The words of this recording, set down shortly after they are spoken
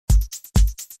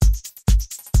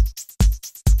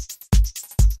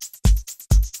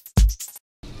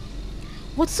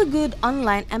What's a good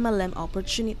online MLM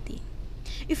opportunity?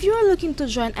 If you are looking to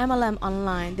join MLM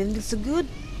online, then it's a good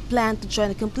plan to join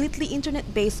a completely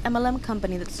internet-based MLM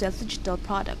company that sells digital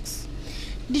products.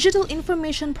 Digital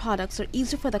information products are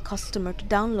easy for the customer to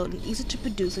download and easy to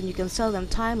produce, and you can sell them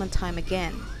time and time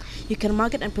again. You can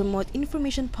market and promote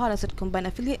information products that combine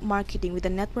affiliate marketing with a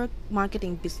network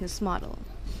marketing business model.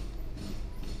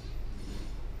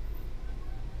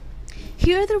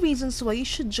 Here are the reasons why you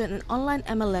should join an online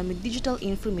MLM with digital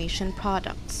information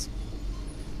products.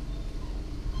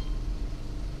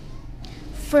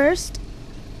 First,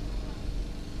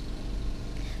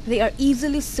 they are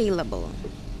easily saleable.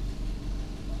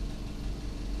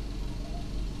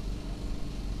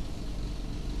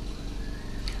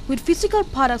 With physical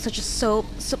products such as soap,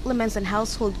 supplements, and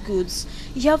household goods,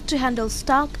 you have to handle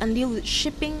stock and deal with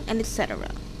shipping and etc.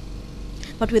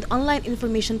 But with online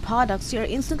information products, you are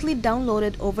instantly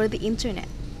downloaded over the internet.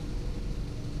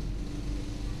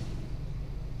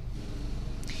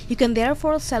 You can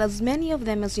therefore sell as many of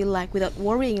them as you like without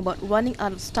worrying about running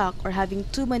out of stock or having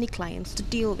too many clients to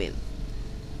deal with.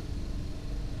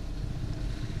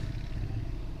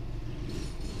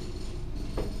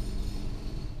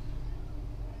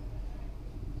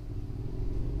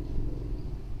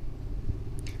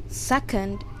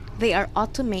 Second, they are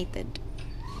automated.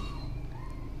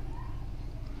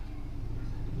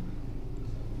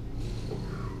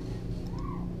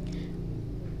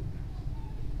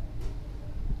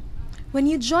 When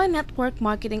you join network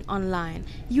marketing online,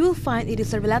 you will find it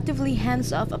is a relatively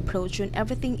hands-off approach when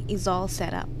everything is all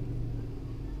set up.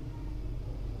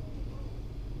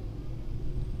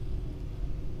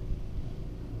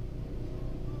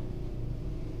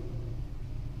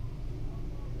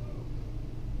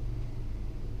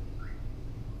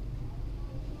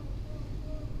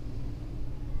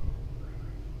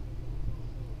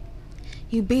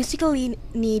 You basically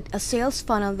need a sales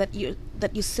funnel that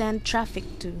you send traffic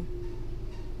to.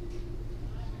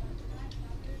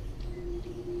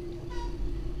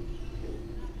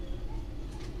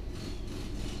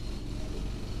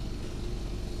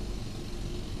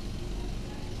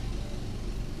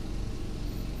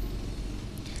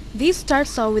 This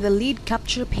starts out with a lead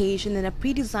capture page and then a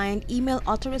pre-designed email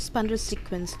autoresponder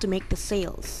sequence to make the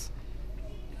sales.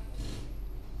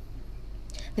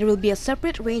 There will be a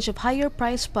separate range of higher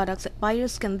priced products that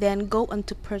buyers can then go on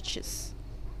to purchase.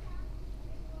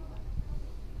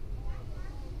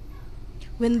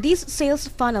 When this sales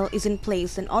funnel is in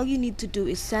place, then all you need to do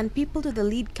is send people to the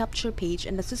lead capture page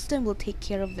and the system will take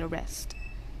care of the rest.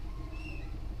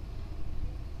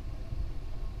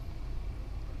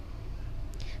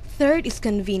 Third is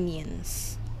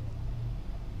convenience.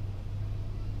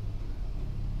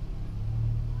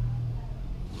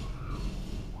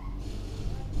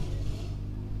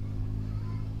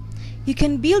 You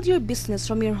can build your business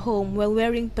from your home while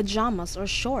wearing pajamas or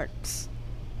shorts.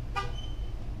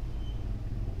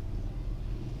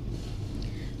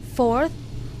 Fourth,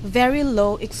 very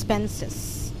low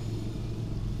expenses.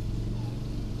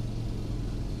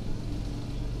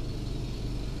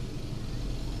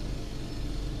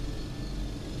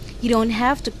 You don't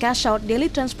have to cash out daily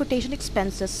transportation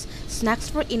expenses, snacks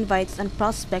for invites, and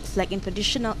prospects like in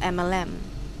traditional MLM.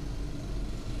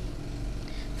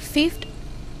 Fifth,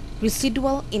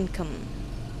 residual income.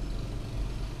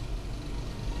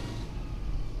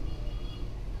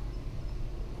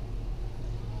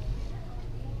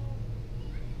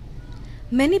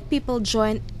 Many people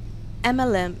join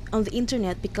MLM on the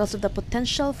internet because of the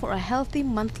potential for a healthy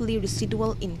monthly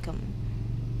residual income.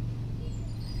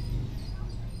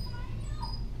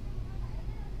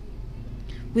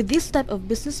 With this type of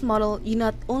business model, you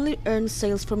not only earn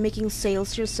sales for making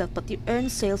sales yourself, but you earn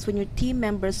sales when your team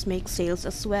members make sales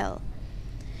as well.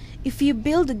 If you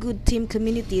build a good team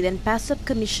community, then passive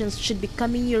commissions should be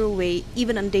coming your way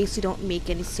even on days you don't make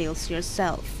any sales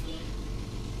yourself.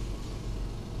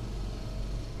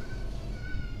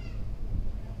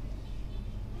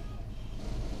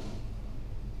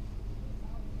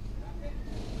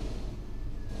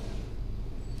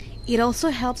 It also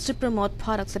helps to promote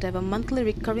products that have a monthly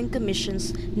recurring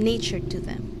commissions nature to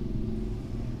them.